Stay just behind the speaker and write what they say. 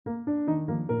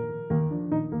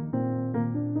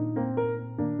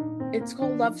It's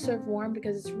called Love Serve Warm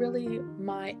because it's really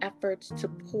my efforts to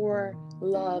pour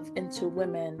love into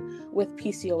women with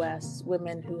PCOS,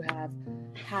 women who have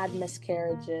had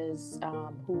miscarriages,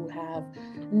 who have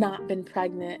not been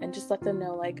pregnant, and just let them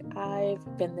know, like,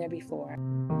 I've been there before.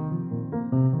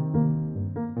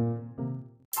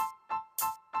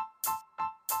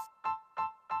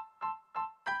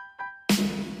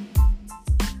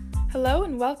 Hello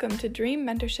and welcome to Dream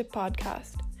Mentorship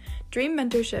Podcast. Dream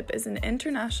Mentorship is an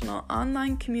international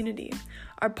online community.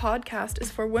 Our podcast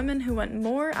is for women who want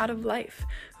more out of life,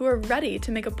 who are ready to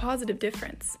make a positive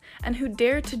difference, and who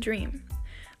dare to dream.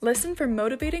 Listen for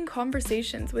motivating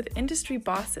conversations with industry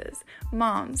bosses,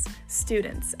 moms,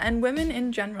 students, and women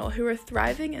in general who are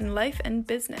thriving in life and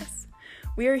business.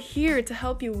 We are here to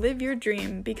help you live your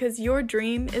dream because your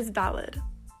dream is valid.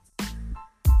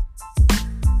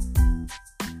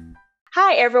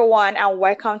 Hi, everyone, and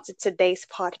welcome to today's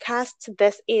podcast.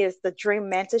 This is the Dream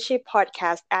Mentorship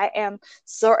Podcast. I am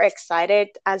so excited,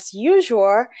 as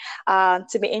usual,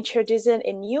 to be introducing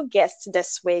a new guest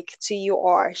this week to you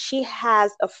all. She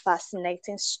has a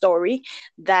fascinating story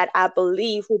that I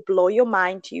believe will blow your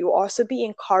mind. You also be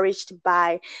encouraged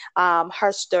by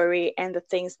her story and the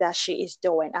things that she is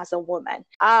doing as a woman.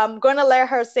 I'm going to let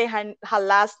her say her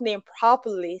last name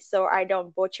properly so I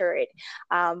don't butcher it.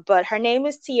 But her name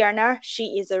is Tiana.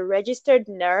 She is a registered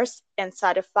nurse and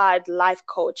certified life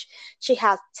coach. She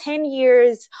has 10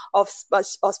 years of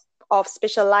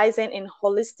specializing in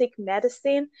holistic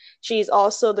medicine. She is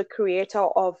also the creator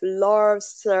of Love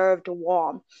Served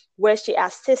Warm, where she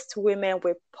assists women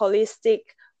with polycystic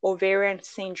ovarian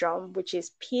syndrome, which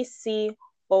is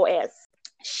PCOS.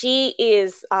 She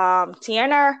is,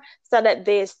 Tiana started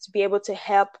this to be able to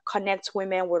help connect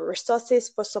women with resources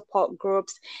for support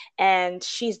groups, and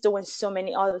she's doing so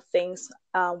many other things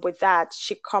with that.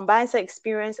 She combines her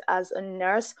experience as a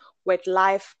nurse with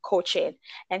life coaching,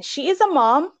 and she is a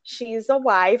mom, she is a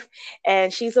wife,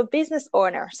 and she's a business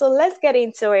owner. So let's get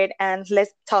into it and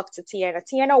let's talk to Tiana.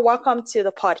 Tiana, welcome to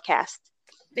the podcast.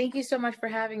 Thank you so much for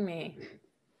having me.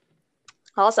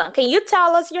 Awesome. Can you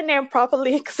tell us your name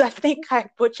properly? Because I think I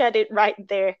butchered it right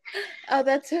there. Oh,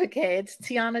 that's okay. It's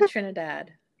Tiana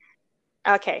Trinidad.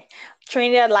 Okay.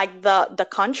 Trinidad, like the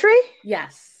country?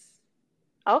 Yes.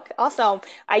 Okay, awesome.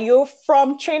 Are you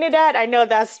from Trinidad? I know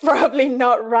that's probably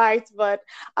not right, but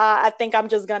I think I'm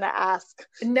just going to ask.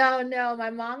 No. My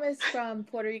mom is from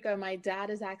Puerto Rico. My dad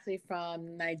is actually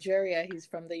from Nigeria. He's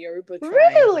from the Yoruba tribe.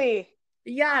 Really?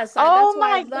 Yes. Oh that's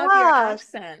why I love your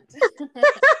accent.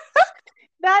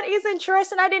 That is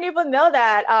interesting. I didn't even know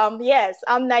that. Yes,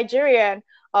 I'm Nigerian,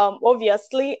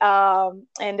 obviously. And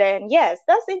then, yes,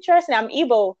 that's interesting. I'm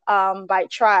Igbo by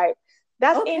tribe.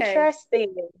 That's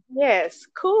interesting. Yes,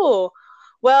 cool.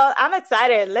 Well, I'm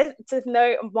excited. Let's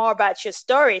know more about your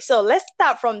story. So let's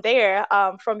start from there,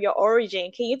 from your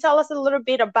origin. Can you tell us a little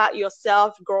bit about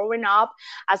yourself growing up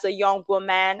as a young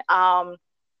woman? And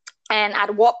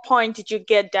at what point did you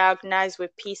get diagnosed with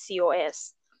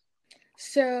PCOS?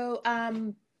 So,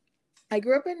 I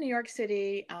grew up in New York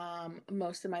City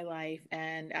most of my life,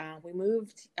 and we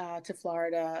moved to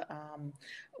Florida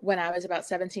when I was about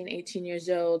 17, 18 years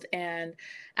old. And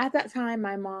at that time,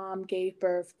 my mom gave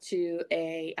birth to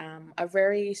a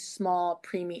very small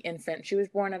preemie infant. She was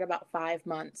born at about 5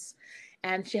 months,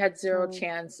 and she had zero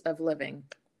chance of living.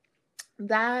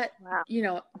 That,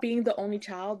 wow. Being the only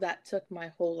child, that took my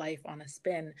whole life on a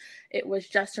spin. It was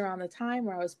just around the time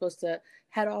where I was supposed to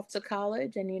head off to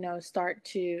college and, start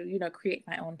to, create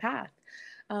my own path.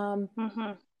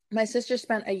 My sister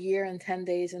spent a year and 10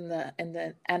 days in the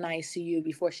NICU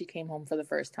before she came home for the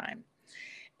first time.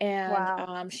 And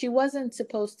wow. She wasn't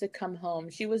supposed to come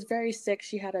home. She was very sick.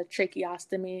 She had a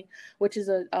tracheostomy, which is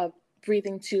a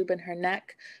breathing tube in her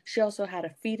neck. She also had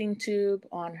a feeding tube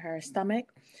on her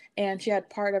stomach, and she had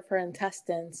part of her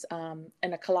intestines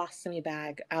in a colostomy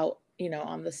bag out,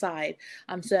 on the side,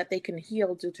 so that they can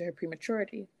heal due to her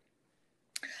prematurity.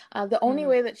 The only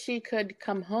way that she could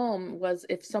come home was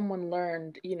if someone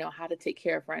learned, how to take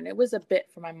care of her. And it was a bit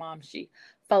for my mom. She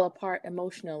fell apart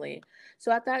emotionally.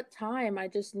 So at that time, I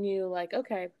just knew, like,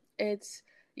 okay, it's,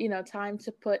 time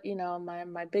to put,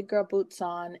 my big girl boots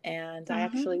on. And I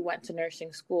actually went to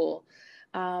nursing school.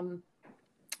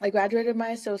 I graduated my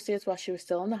associates while she was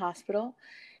still in the hospital.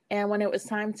 And when it was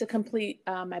time to complete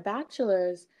my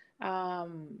bachelor's,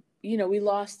 we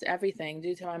lost everything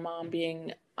due to my mom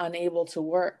being unable to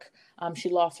work. She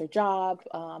lost her job.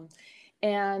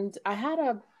 And I had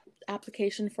a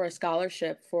application for a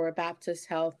scholarship for Baptist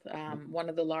Health, one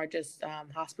of the largest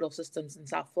hospital systems in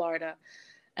South Florida.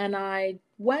 And I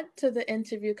went to the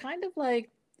interview kind of like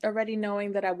already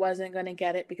knowing that I wasn't going to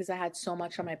get it because I had so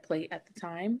much on my plate at the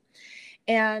time.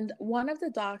 And one of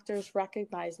the doctors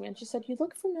recognized me and she said, "You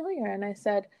look familiar." And I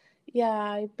said, "Yeah,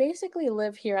 I basically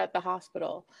live here at the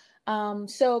hospital."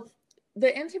 So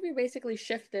the interview basically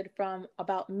shifted from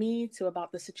about me to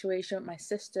about the situation with my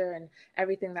sister and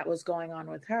everything that was going on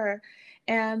with her.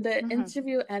 And the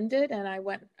interview ended and I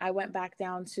went back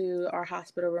down to our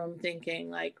hospital room thinking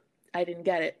like I didn't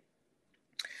get it.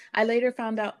 I later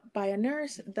found out by a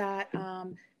nurse that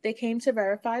they came to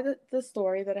verify the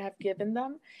story that I have given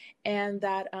them, and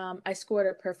that I scored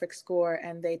a perfect score,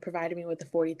 and they provided me with a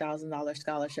 $40,000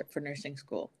 scholarship for nursing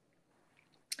school.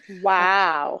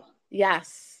 Wow.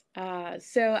 Yes.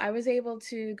 So I was able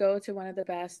to go to one of the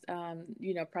best,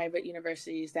 private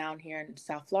universities down here in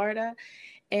South Florida.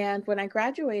 And when I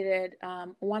graduated,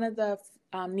 one of the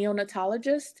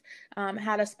neonatologists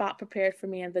had a spot prepared for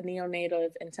me in the neonatal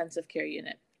intensive care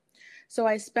unit. So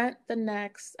I spent the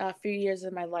next few years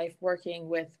of my life working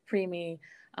with preemie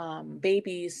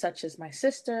babies, such as my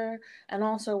sister, and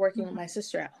also working with my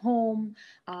sister at home.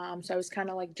 So I was kind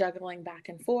of like juggling back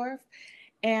and forth.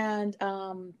 And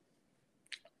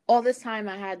all this time,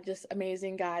 I had this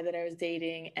amazing guy that I was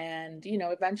dating. And,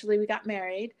 eventually we got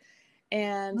married.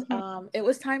 And it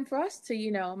was time for us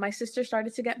to, my sister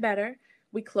started to get better.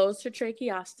 We closed her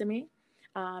tracheostomy.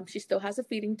 She still has a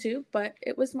feeding tube, but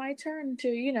it was my turn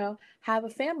to, have a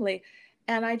family.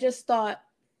 And I just thought,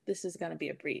 this is going to be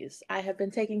a breeze. I have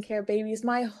been taking care of babies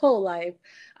my whole life.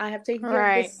 I have taken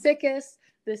care of the sickest.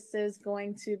 This is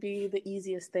going to be the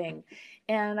easiest thing.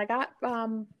 And I got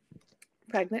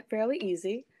pregnant fairly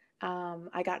easy.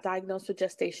 I got diagnosed with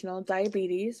gestational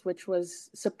diabetes, which was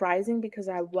surprising because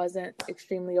I wasn't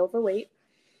extremely overweight.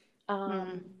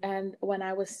 And when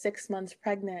I was 6 months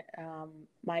pregnant,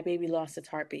 my baby lost its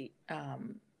heartbeat.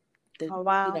 Oh,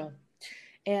 wow.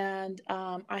 And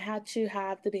I had to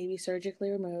have the baby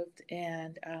surgically removed.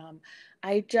 And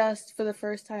I just, for the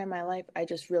first time in my life, I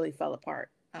just really fell apart.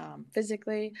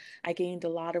 Physically, I gained a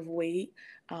lot of weight.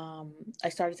 I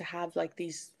started to have like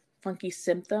these funky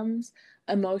symptoms.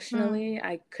 Emotionally,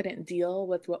 I couldn't deal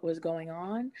with what was going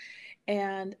on.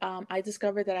 And I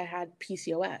discovered that I had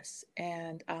PCOS.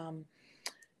 And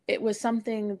it was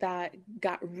something that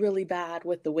got really bad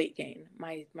with the weight gain.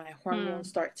 My hormones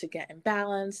start to get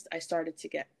imbalanced. I started to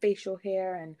get facial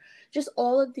hair and just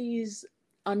all of these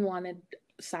unwanted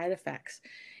side effects.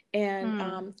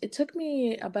 And it took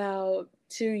me about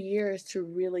 2 years to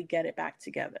really get it back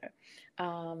together.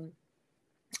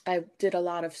 I did a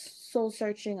lot of soul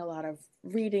searching, a lot of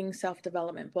reading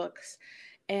self-development books.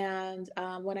 And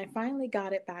when I finally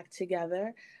got it back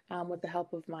together with the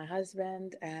help of my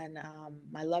husband and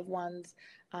my loved ones,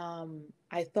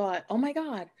 I thought, oh my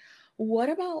God, what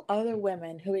about other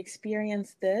women who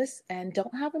experience this and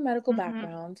don't have a medical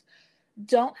background,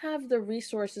 don't have the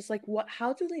resources? Like,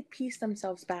 how do they piece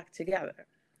themselves back together?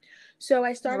 So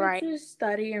I started to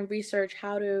study and research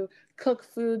how to cook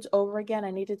foods over again.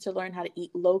 I needed to learn how to eat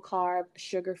low carb,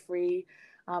 sugar-free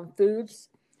foods.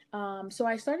 So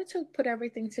I started to put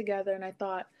everything together, and I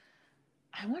thought,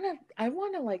 I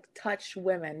want to like touch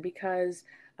women because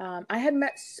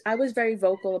I was very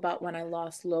vocal about when I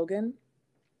lost Logan,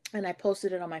 and I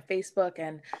posted it on my Facebook,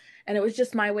 and it was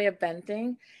just my way of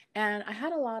venting. And I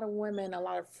had a lot of women, a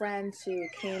lot of friends who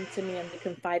came to me and they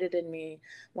confided in me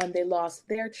when they lost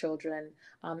their children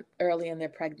early in their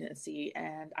pregnancy.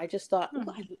 And I just thought,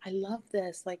 oh, I love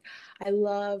this. Like, I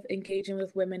love engaging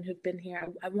with women who've been here.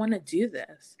 I want to do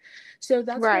this. So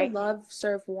that's where Love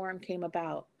Serve Warm came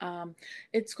about.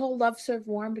 It's called Love Serve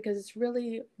Warm because it's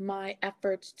really my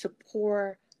efforts to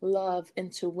pour love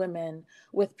into women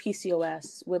with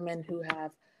PCOS, women who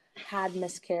have had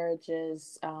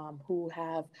miscarriages, who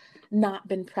have not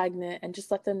been pregnant, and just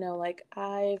let them know, like,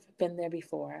 I've been there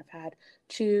before. I've had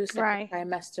 2 second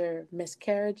trimester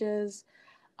miscarriages,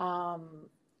 and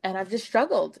I've just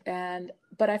struggled,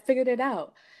 but I figured it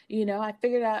out. I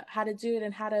figured out how to do it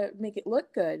and how to make it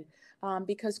look good,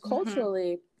 because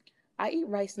culturally, I eat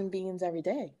rice and beans every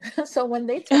day. So when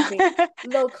they told me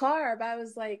low carb, I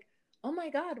was like, oh my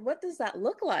God, what does that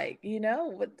look like?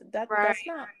 That's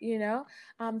not.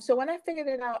 So when I figured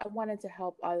it out, I wanted to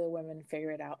help other women figure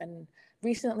it out. And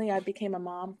recently I became a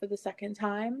mom for the second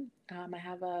time. I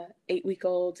have a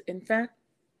 8-week-old infant.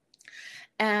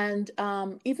 And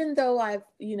even though I've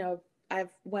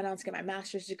went on to get my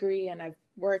master's degree and I've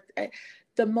worked,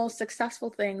 the most successful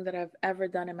thing that I've ever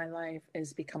done in my life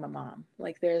is become a mom.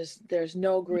 Like there's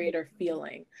no greater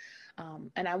feeling.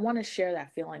 And I want to share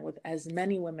that feeling with as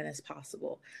many women as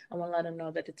possible. I want to let them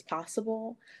know that it's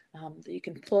possible, that you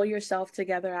can pull yourself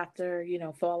together after,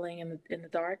 falling in the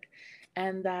dark,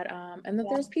 and that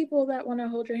there's people that want to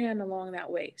hold your hand along that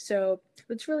way. So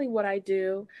that's really what I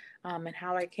do, and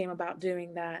how I came about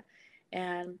doing that.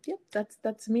 And yep,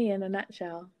 that's me in a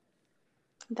nutshell.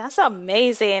 That's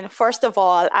amazing. First of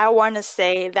all, I want to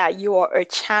say that you are a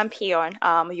champion.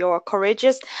 You're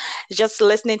courageous. Just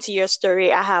listening to your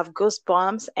story, I have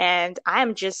goosebumps, and I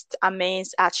am just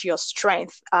amazed at your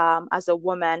strength as a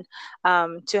woman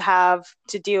to have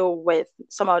to deal with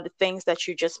some of the things that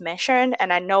you just mentioned.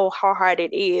 And I know how hard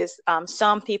it is.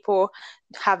 Some people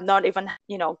have not even,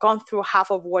 gone through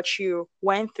half of what you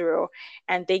went through,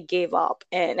 and they gave up.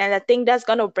 And I think that's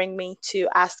going to bring me to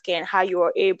asking how you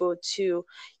are able to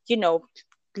you know,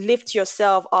 lift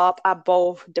yourself up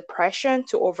above depression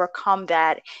to overcome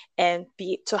that and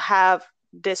be to have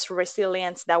this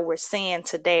resilience that we're seeing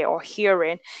today or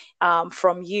hearing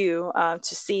from you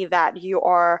to see that you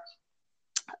are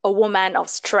a woman of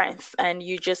strength and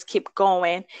you just keep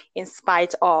going in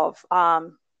spite of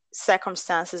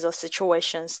circumstances or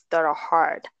situations that are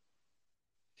hard.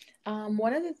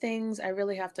 One of the things I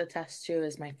really have to attest to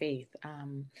is my faith.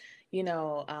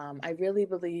 I really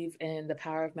believe in the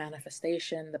power of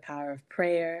manifestation, the power of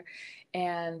prayer.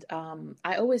 And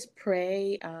I always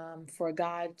pray for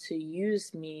God to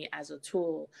use me as a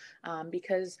tool,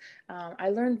 because I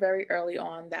learned very early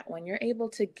on that when you're able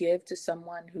to give to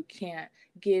someone who can't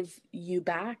give you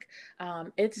back,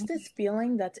 it's this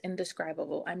feeling that's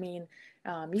indescribable. I mean,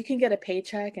 you can get a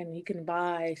paycheck and you can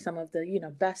buy some of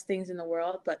the best things in the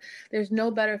world, but there's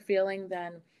no better feeling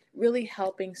than really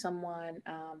helping someone.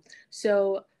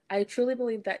 So I truly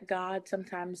believe that God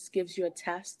sometimes gives you a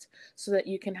test so that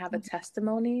you can have a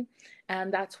testimony,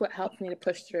 and that's what helps me to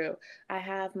push through. I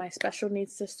have my special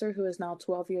needs sister who is now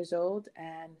 12 years old,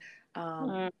 and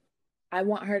I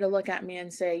want her to look at me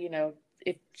and say,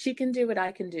 if she can do it,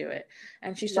 I can do it.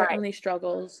 And she certainly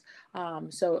struggles.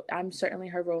 So I'm certainly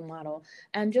her role model.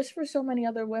 And just for so many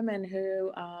other women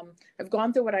who have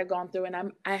gone through what I've gone through,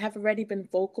 and I have already been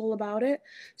vocal about it.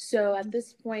 So at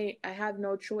this point, I have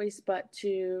no choice but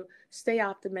to stay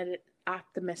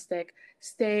optimistic,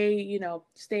 stay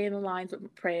in the lines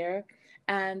with prayer.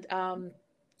 And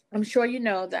I'm sure you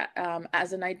know that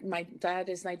my dad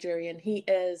is Nigerian. He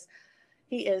is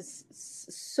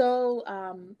so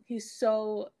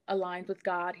aligned with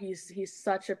God. He's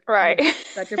such a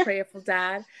such a prayerful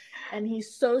dad, and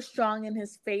he's so strong in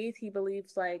his faith. He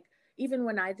believes, like, even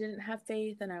when I didn't have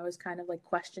faith and I was kind of like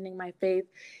questioning my faith,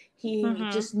 he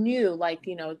just knew, like,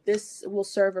 this will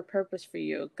serve a purpose for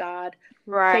you. God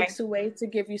takes away to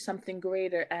give you something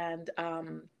greater, and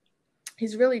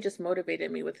he's really just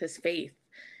motivated me with his faith,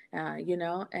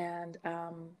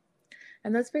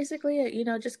 and that's basically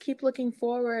it. Just keep looking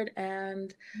forward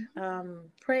and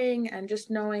praying, and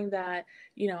just knowing that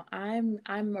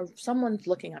someone's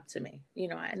looking up to me.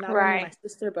 Not only my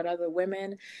sister but other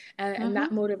women, and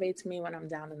that motivates me when I'm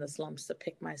down in the slumps to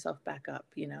pick myself back up.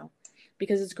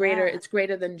 Because it's greater. It's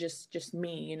greater than just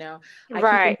me. I keep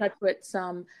in touch with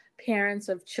some parents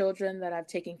of children that I've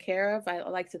taken care of. I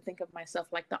like to think of myself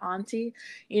like the auntie,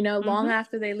 long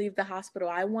after they leave the hospital.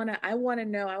 I want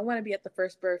to be at the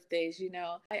first birthdays,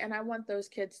 and I want those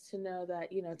kids to know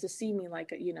that, to see me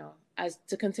like, as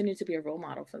to continue to be a role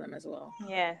model for them as well.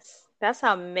 Yes, that's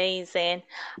amazing.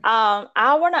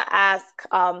 I want to ask,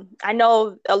 I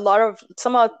know a lot of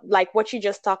some of like what you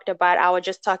just talked about. I was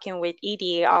just talking with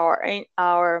Edie,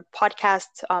 our podcast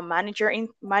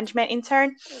management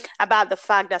intern, about the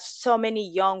fact that so many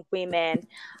young women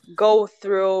go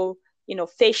through,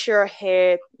 facial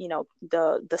hair,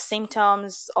 the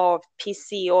symptoms of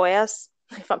PCOS,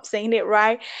 if I'm saying it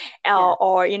right,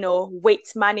 or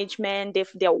weight management.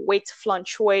 Their weight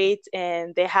fluctuates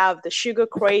and they have the sugar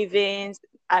cravings,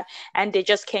 and they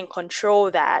just can't control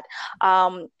that.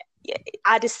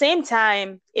 At the same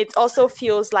time, it also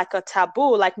feels like a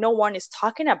taboo. Like no one is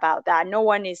talking about that. No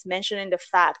one is mentioning the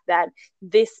fact that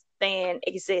this thing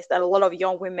exists, that a lot of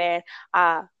young women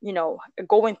are,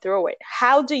 going through it.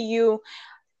 How do you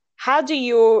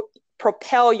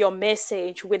propel your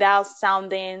message without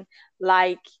sounding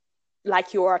like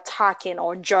you are attacking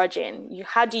or judging?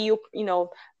 How do you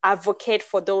advocate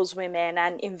for those women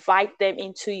and invite them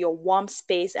into your warm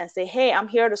space and say, hey, I'm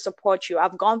here to support you.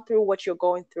 I've gone through what you're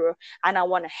going through and I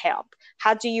want to help.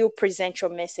 How do you present your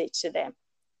message to them?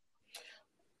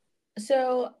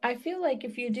 So I feel like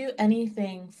if you do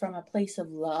anything from a place of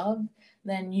love,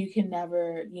 then you can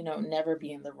never, never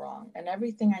be in the wrong. And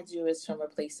everything I do is from a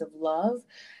place of love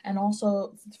and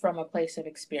also from a place of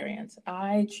experience.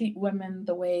 I treat women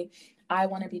the way I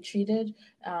want to be treated,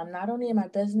 not only in my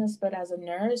business, but as a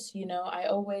nurse. I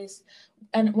always,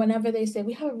 and whenever they say,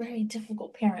 we have a very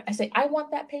difficult parent, I say, I want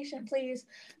that patient, please,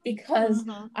 because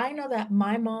Mm-hmm. I know that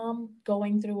my mom,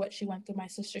 going through what she went through, my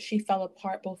sister, she fell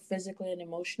apart both physically and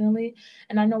emotionally.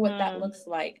 And I know what that looks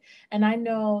like. And I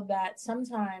know that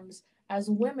sometimes as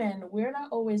women, we're not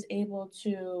always able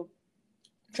to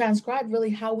transcribe really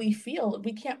how we feel.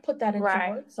 We can't put that into Right.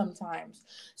 words sometimes.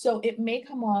 So it may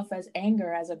come off as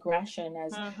anger, as aggression,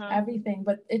 as Mm-hmm. everything,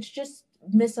 but it's just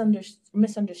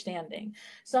misunderstanding.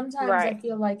 Sometimes I Right.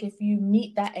 feel like if you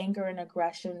meet that anger and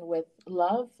aggression with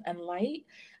love and light,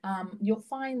 you'll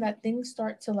find that things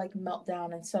start to like melt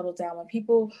down and settle down when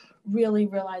people really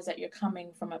realize that you're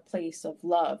coming from a place of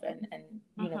love and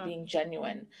Mm-hmm. being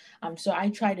genuine. So I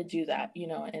try to do that,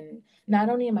 and not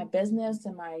only in my business,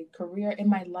 in my career, in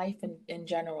my life in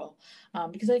general,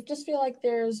 because I just feel like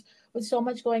with so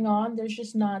much going on, there's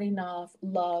just not enough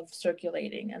love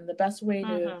circulating, and the best way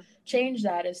to Mm-hmm. change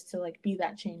that is to like be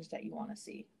that change that you want to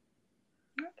see.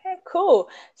 Okay, cool.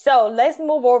 So let's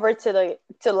move over to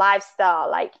lifestyle,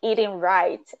 like eating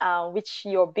right, which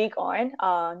you're big on.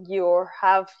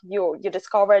 You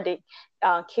discovered the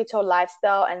keto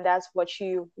lifestyle, and that's what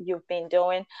you've been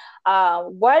doing.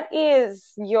 What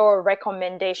is your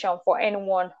recommendation for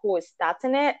anyone who is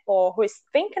starting it or who is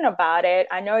thinking about it?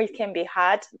 I know it can be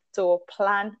hard to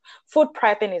plan. Food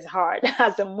prepping is hard.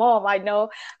 As a mom, I know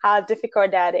how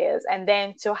difficult that is, and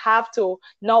then to have to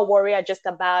not worry just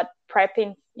about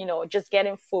prepping, just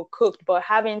getting food cooked, but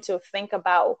having to think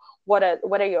about what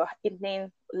are you eating,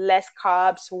 less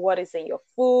carbs, what is in your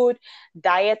food,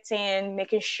 dieting,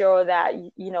 making sure that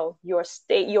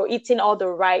you're eating all the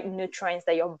right nutrients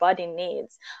that your body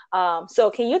needs. So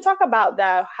can you talk about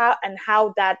that,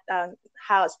 how that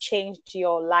has changed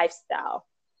your lifestyle?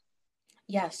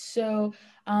 Yes. So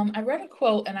I read a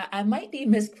quote, and I might be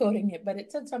misquoting it, but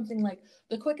it said something like,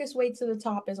 the quickest way to the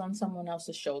top is on someone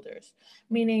else's shoulders,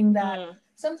 meaning that Mm,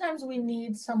 sometimes we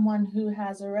need someone who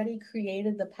has already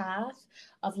created the path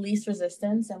of least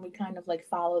resistance, and we kind of like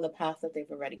follow the path that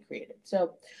they've already created.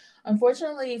 So,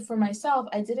 unfortunately for myself,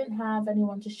 I didn't have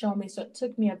anyone to show me, so it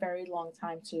took me a very long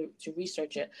time to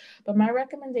research it. But my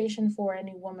recommendation for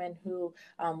any woman who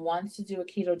wants to do a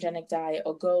ketogenic diet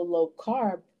or go low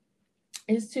carb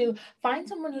is to find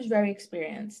someone who's very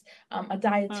experienced, a mm,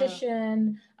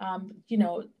 dietitian.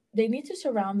 They need to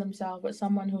surround themselves with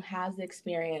someone who has the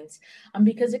experience,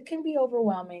 because it can be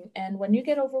overwhelming. And when you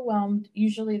get overwhelmed,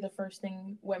 usually the first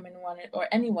thing women want or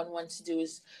anyone wants to do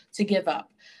is to give up.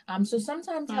 So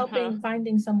sometimes mm-hmm.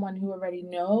 finding someone who already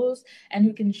knows and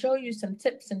who can show you some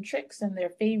tips and tricks and their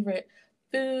favorite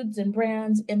foods and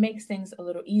brands, it makes things a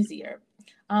little easier.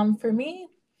 For me,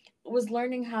 was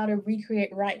learning how to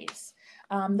recreate rice.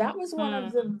 That was one of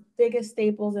Mm, the biggest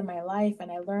staples in my life,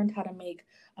 and I learned how to make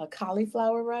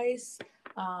cauliflower rice.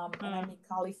 And I mm. make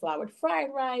cauliflower fried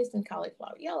rice and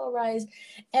cauliflower yellow rice,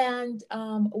 and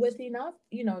with enough,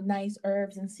 nice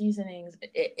herbs and seasonings,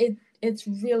 it's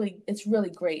really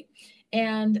great,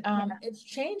 and Yeah. it's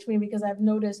changed me because I've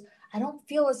noticed I don't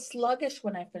feel as sluggish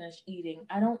when I finish eating.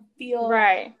 I don't feel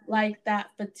Right. like that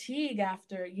fatigue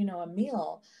after a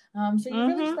meal. So you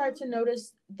really Mm-hmm. start to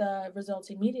notice the results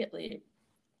immediately.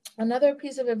 Another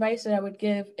piece of advice that I would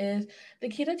give is the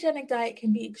ketogenic diet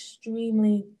can be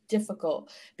extremely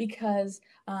difficult because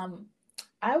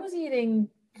I was eating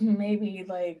maybe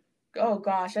like, oh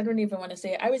gosh, I don't even want to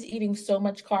say it. I was eating so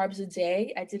much carbs a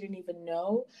day, I didn't even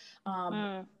know, um,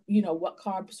 Mm, what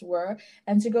carbs were.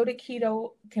 And to go to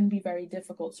keto can be very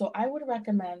difficult. So I would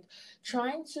recommend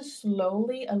trying to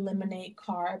slowly eliminate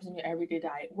carbs in your everyday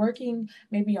diet, working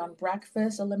maybe on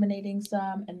breakfast, eliminating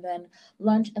some, and then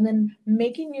lunch, and then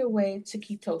making your way to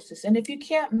ketosis. And if you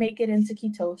can't make it into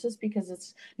ketosis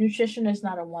because nutrition is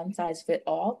not a one size fit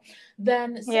all,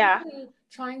 then yeah. simply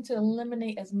trying to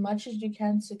eliminate as much as you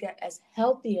can to get as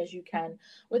healthy as you can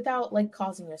without like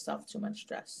causing yourself too much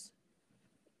stress.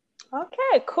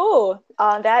 Okay, cool.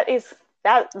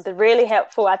 That's really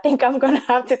helpful. I think I'm gonna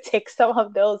have to take some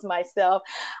of those myself.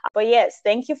 But yes,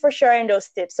 thank you for sharing those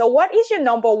tips. So, what is your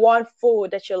number one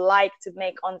food that you like to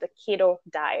make on the keto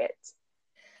diet?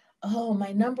 Oh,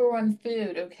 my number one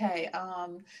food. Okay.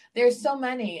 There's so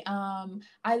many.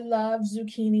 I love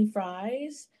zucchini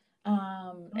fries in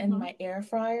Mm-hmm. my air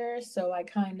fryer. So I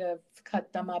kind of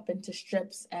cut them up into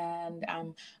strips and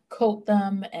coat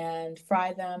them and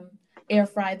fry them, air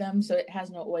fry them so it has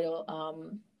no oil.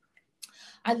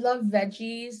 I love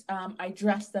veggies. I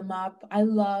dress them up. I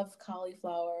love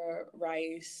cauliflower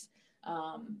rice.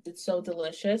 It's so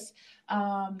delicious.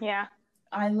 Yeah.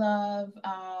 I love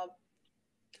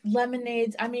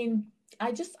lemonades. I mean,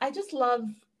 I just love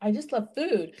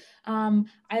food.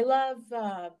 I love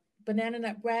banana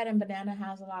nut bread, and banana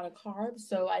has a lot of carbs,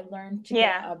 so I learned to get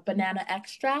Yeah. a banana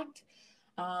extract,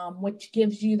 which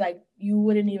gives you like you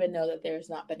wouldn't even know that there's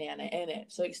not banana in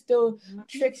it. So it still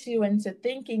tricks you into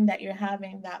thinking that you're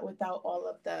having that without all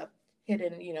of the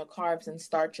hidden, carbs and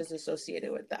starches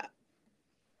associated with that.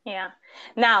 Yeah.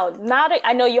 Now that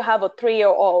I know you have a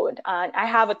 3-year-old, I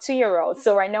have a 2-year-old,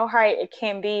 so I know how it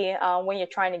can be when you're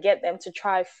trying to get them to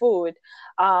try food.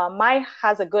 Mine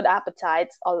has a good appetite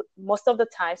most of the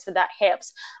time, so that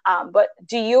helps. But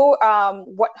do you,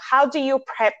 how do you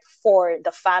prep for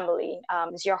the family?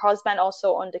 Is your husband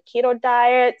also on the keto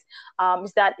diet?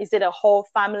 Is it a whole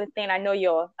family thing? I know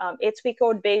your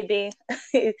 8-week-old baby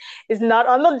is not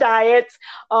on the diet.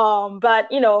 But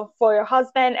for your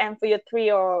husband and for your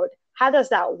 3-year-old, how does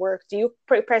that work? Do you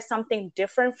prepare something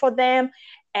different for them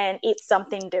and eat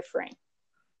something different?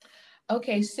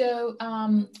 Okay, so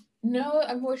no,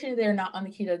 unfortunately, they're not on the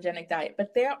ketogenic diet,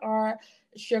 but there are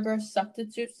sugar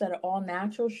substitutes that are all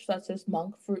natural, such as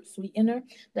monk fruit sweetener,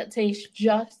 that taste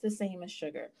just the same as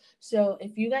sugar. So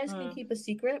if you guys can keep a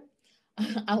secret,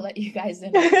 I'll let you guys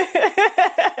in on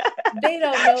it. They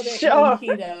don't know they're eating Sure.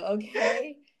 keto,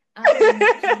 okay?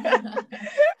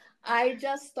 I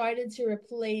just started to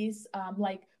replace,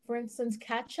 like, for instance,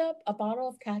 ketchup, a bottle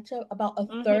of ketchup, about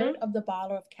a third of the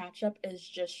bottle of ketchup is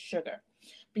just sugar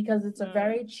because it's a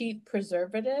very cheap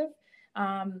preservative.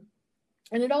 Um,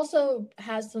 and it also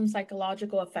has some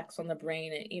psychological effects on the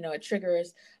brain. It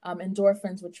triggers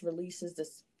endorphins, which releases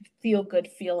this feel good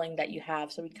feeling that you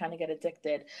have, so we kind of get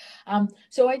addicted.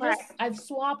 So Right. I've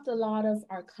swapped a lot of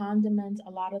our condiments,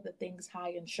 a lot of the things high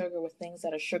in sugar, with things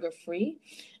that are sugar free.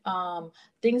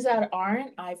 Things that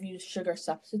aren't, I've used sugar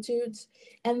substitutes.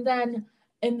 And then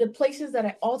in the places that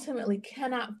I ultimately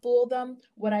cannot fool them,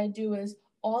 what I do is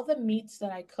all the meats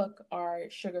that I cook are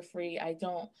sugar free. I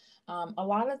don't A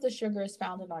lot of the sugar is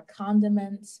found in our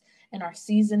condiments and our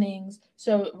seasonings.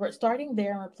 So we're starting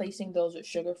there and replacing those with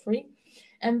sugar free.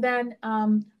 And then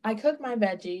I cook my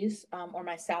veggies, or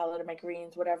my salad or my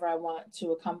greens, whatever I want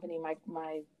to accompany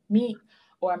my meat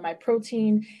or my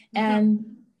protein. And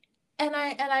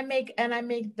I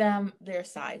make them their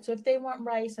side. So if they want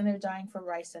rice and they're dying for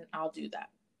rice, then I'll do that.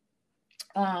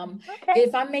 Okay.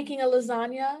 If I'm making a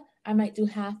lasagna, I might do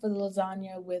half of the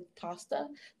lasagna with pasta.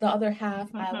 The other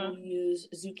half, I will use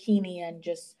zucchini and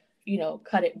just,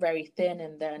 cut it very thin,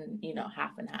 and then,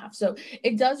 half and half. So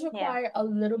it does Yeah. require a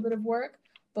little bit of work,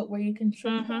 but where you can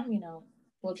trick them,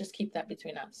 we'll just keep that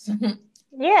between us.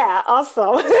 Yeah,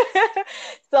 awesome.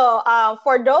 So,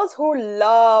 for those who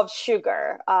love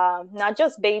sugar, not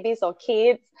just babies or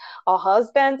kids or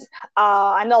husbands,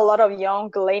 I know a lot of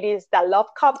young ladies that love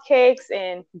cupcakes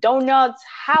and donuts.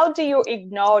 How do you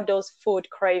ignore those food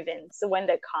cravings when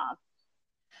they come?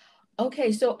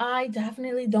 Okay, so I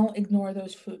definitely don't ignore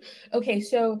those food. Okay,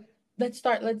 so let's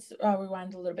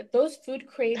rewind a little bit. Okay. Those food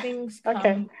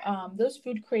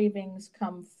cravings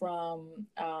come from,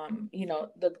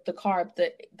 the carb,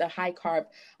 the high carb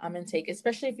intake,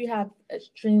 especially if you have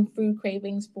extreme food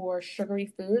cravings for sugary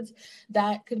foods.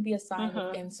 That could be a sign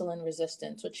of insulin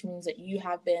resistance, which means that you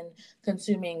have been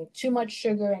consuming too much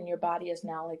sugar and your body is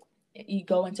now like, you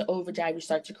go into overdrive, you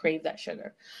start to crave that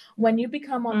sugar. When you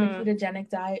become on the ketogenic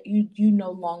diet, you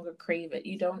no longer crave it.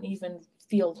 You don't even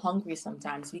feel hungry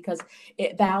sometimes because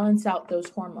it balances out those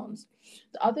hormones.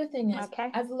 The other thing is, Okay.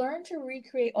 I've learned to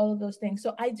recreate all of those things.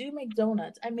 So I do make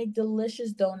donuts. I make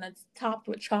delicious donuts topped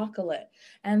with chocolate,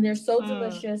 and they're so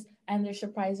delicious, and they're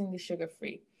surprisingly sugar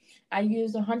free. I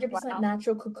use 100% Wow.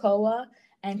 natural cocoa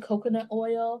and coconut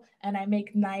oil, and I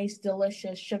make nice,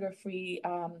 delicious, sugar free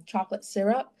chocolate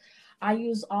syrup. I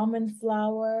use almond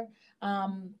flour,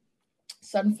 um,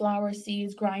 sunflower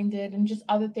seeds grinded, and just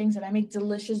other things. And I make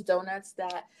delicious donuts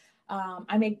that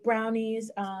I make brownies.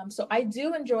 So I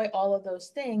do enjoy all of those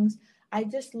things. I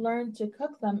just learned to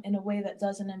cook them in a way that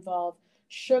doesn't involve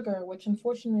sugar, which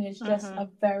unfortunately is just a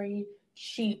very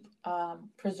cheap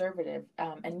preservative.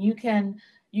 And you can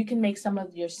make some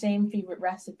of your same favorite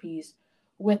recipes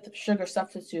with sugar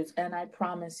substitutes, and I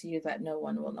promise you that no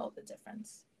one will know the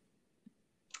difference.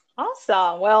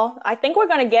 Awesome. Well, I think we're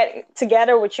going to get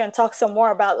together with you and talk some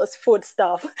more about this food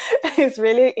stuff. It's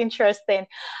really interesting.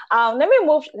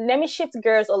 Let me shift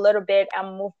gears a little bit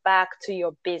and move back to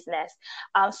your business.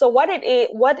 So what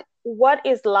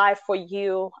is life for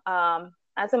you,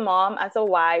 as a mom, as a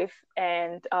wife,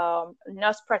 and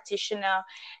nurse practitioner,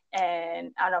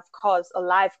 and of course a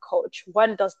life coach?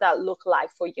 What does that look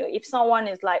like for you? If someone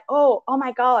is like, oh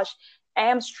my gosh, I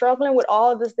am struggling with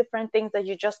all these different things that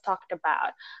you just talked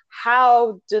about.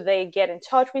 How do they get in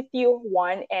touch with you?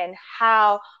 One, and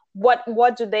what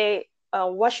should they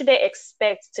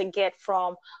expect to get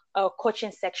from a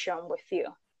coaching section with you?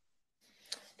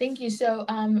 Thank you. So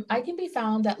I can be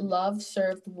found at Love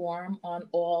Served Warm on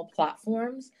all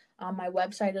platforms. My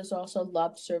website is also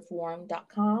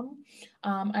loveservedwarm.com.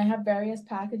 I have various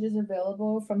packages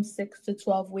available from 6 to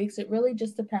 12 weeks. It really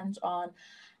just depends on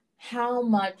how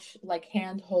much like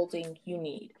hand holding you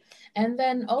need. And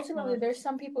then ultimately, there's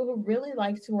some people who really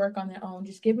like to work on their own.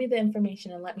 Just give me the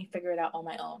information and let me figure it out on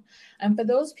my own. And for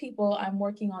those people, I'm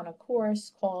working on a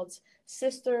course called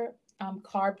Sister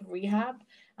Carb Rehab.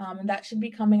 And that should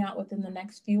be coming out within the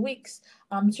next few weeks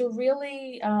to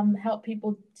really help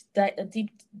people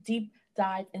deep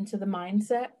dive into the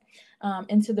mindset,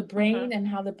 into the brain and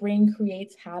how the brain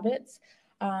creates habits,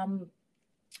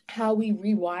 how we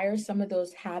rewire some of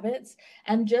those habits,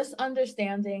 and just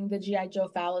understanding the G.I. Joe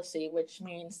fallacy, which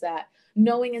means that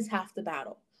knowing is half the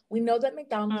battle. We know that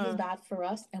McDonald's is bad for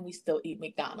us, and we still eat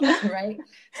McDonald's, right?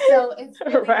 So it's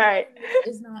really right.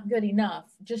 Is not good enough,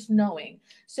 just knowing.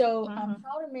 So how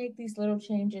to make these little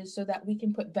changes so that we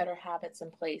can put better habits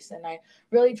in place. And I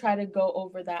really try to go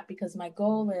over that because my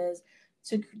goal is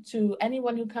to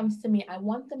anyone who comes to me, I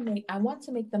want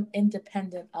to make them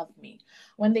independent of me.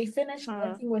 When they finish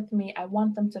working with me, I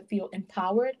want them to feel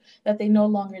empowered, that they no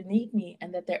longer need me,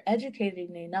 and that they're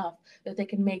educated enough that they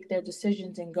can make their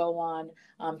decisions and go on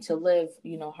to live,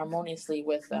 harmoniously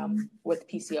with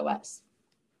PCOS.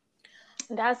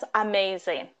 That's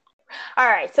amazing. All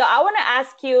right, so I want to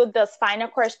ask you this final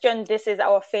question. This is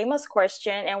our famous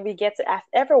question, and we get to ask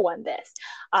everyone this.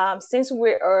 Since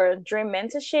we're Dream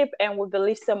Mentorship and we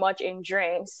believe so much in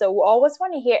dreams, so we always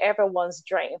want to hear everyone's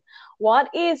dream. What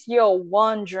is your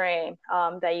one dream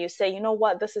that you say, you know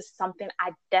what, this is something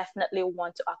I definitely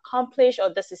want to accomplish,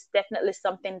 or this is definitely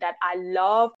something that I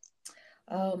love?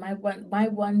 Oh, my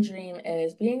one dream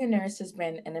is being a nurse has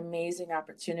been an amazing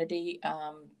opportunity.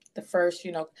 The first,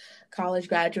 college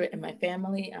graduate in my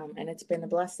family, and it's been a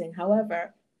blessing.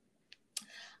 However,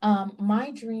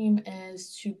 my dream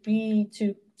is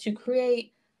to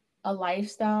create a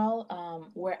lifestyle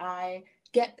where I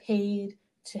get paid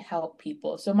to help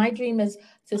people. So my dream is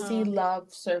to see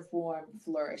Love Serve Warm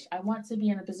flourish. I want to be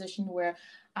in a position where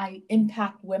I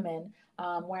impact women,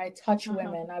 where I touch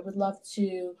women. I would love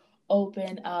to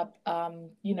open up,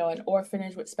 an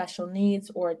orphanage with special needs,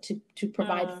 or to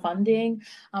provide funding.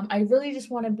 I really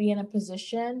just want to be in a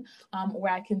position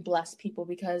where I can bless people,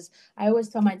 because I always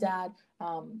tell my dad,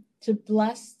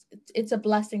 it's a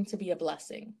blessing to be a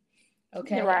blessing.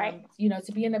 Okay. Right.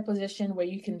 To be in a position where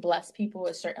you can bless people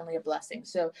is certainly a blessing.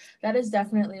 So that is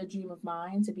definitely a dream of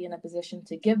mine, to be in a position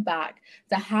to give back,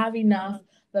 to have enough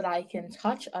that I can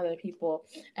touch other people,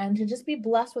 and to just be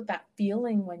blessed with that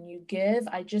feeling when you give.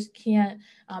 I just can't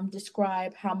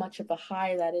describe how much of a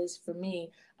high that is for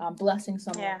me, blessing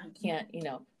someone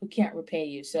who can't repay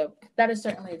you. So that is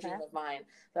certainly a dream of mine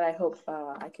that I hope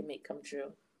I can make come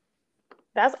true.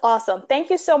 That's awesome. Thank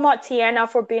you so much, Tiana,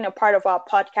 for being a part of our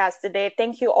podcast today.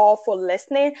 Thank you all for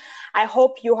listening. I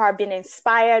hope you have been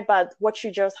inspired by what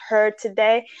you just heard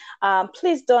today.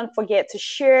 Please don't forget to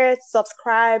share,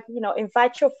 subscribe,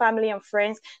 invite your family and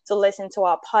friends to listen to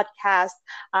our podcast.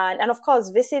 And of course,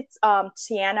 visit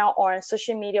Tiana on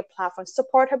social media platforms,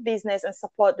 support her business, and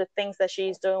support the things that she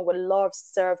is doing with Love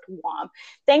Served Warm.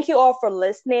 Thank you all for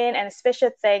listening, and a special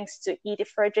thanks to Edie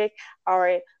Frederick,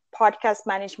 our podcast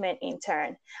management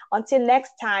intern. Until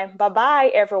next time,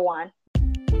 bye-bye, everyone.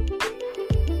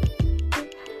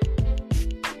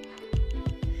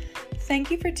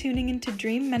 Thank you for tuning into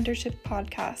Dream Mentorship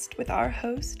Podcast with our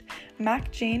host,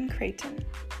 Mac Jane Creighton.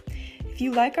 If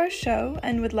you like our show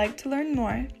and would like to learn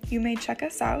more, you may check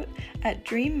us out at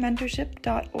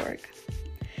dreammentorship.org.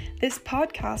 This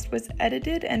podcast was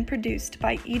edited and produced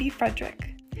by Edie Frederick.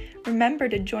 Remember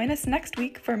to join us next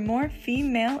week for more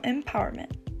female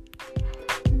empowerment.